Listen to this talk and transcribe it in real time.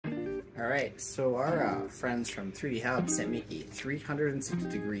Alright, so our friends from 3D Hub sent me a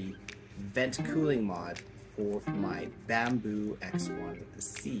 360-degree vent cooling mod for my Bamboo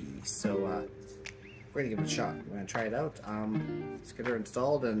X1C. So we're gonna give it a shot. We're gonna try it out. Let's get her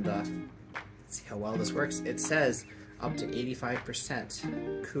installed and see how well this works. It says up to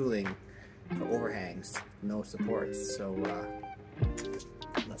 85% cooling for overhangs, no supports. So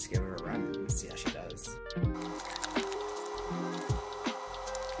let's give her a run and see how she does.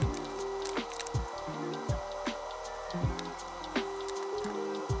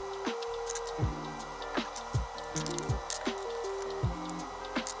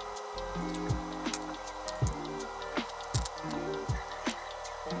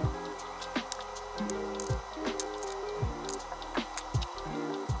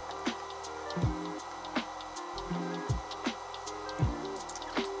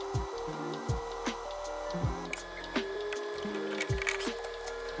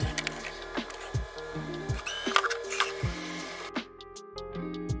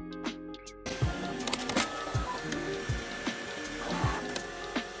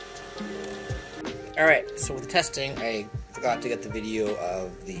 Alright, so with the testing, I forgot to get the video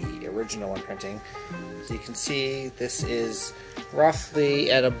of the original one printing. So you can see this is roughly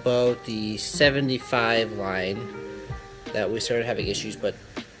at about the 75 line that we started having issues, but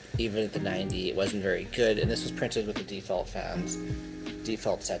even at the 90 it wasn't very good. And this was printed with the default fans,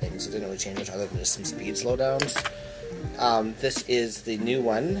 default settings. It didn't really change much other than just some speed slowdowns. This is the new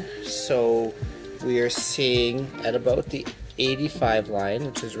one, so we are seeing at about the 85 line,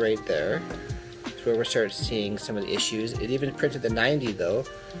 which is right there, where we start seeing some of the issues. It even printed the 90 though,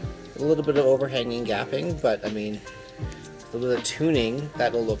 a little bit of overhanging gapping, but I mean, a little bit of tuning,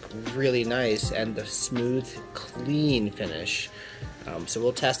 that'll look really nice, and the smooth, clean finish. So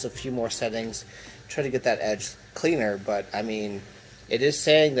we'll test a few more settings, try to get that edge cleaner, but I mean, it is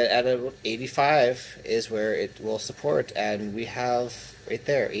saying that at 85 is where it will support, and we have right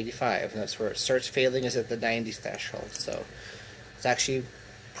there, 85, and that's where it starts failing, is at the 90 threshold. So it's actually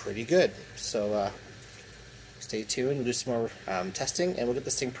pretty good. So stay tuned, we'll do some more testing, and we'll get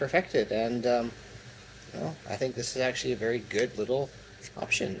this thing perfected. And well, I think this is actually a very good little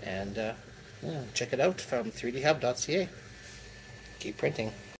option, and yeah, check it out from 3dhub.ca. Keep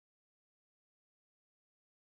printing.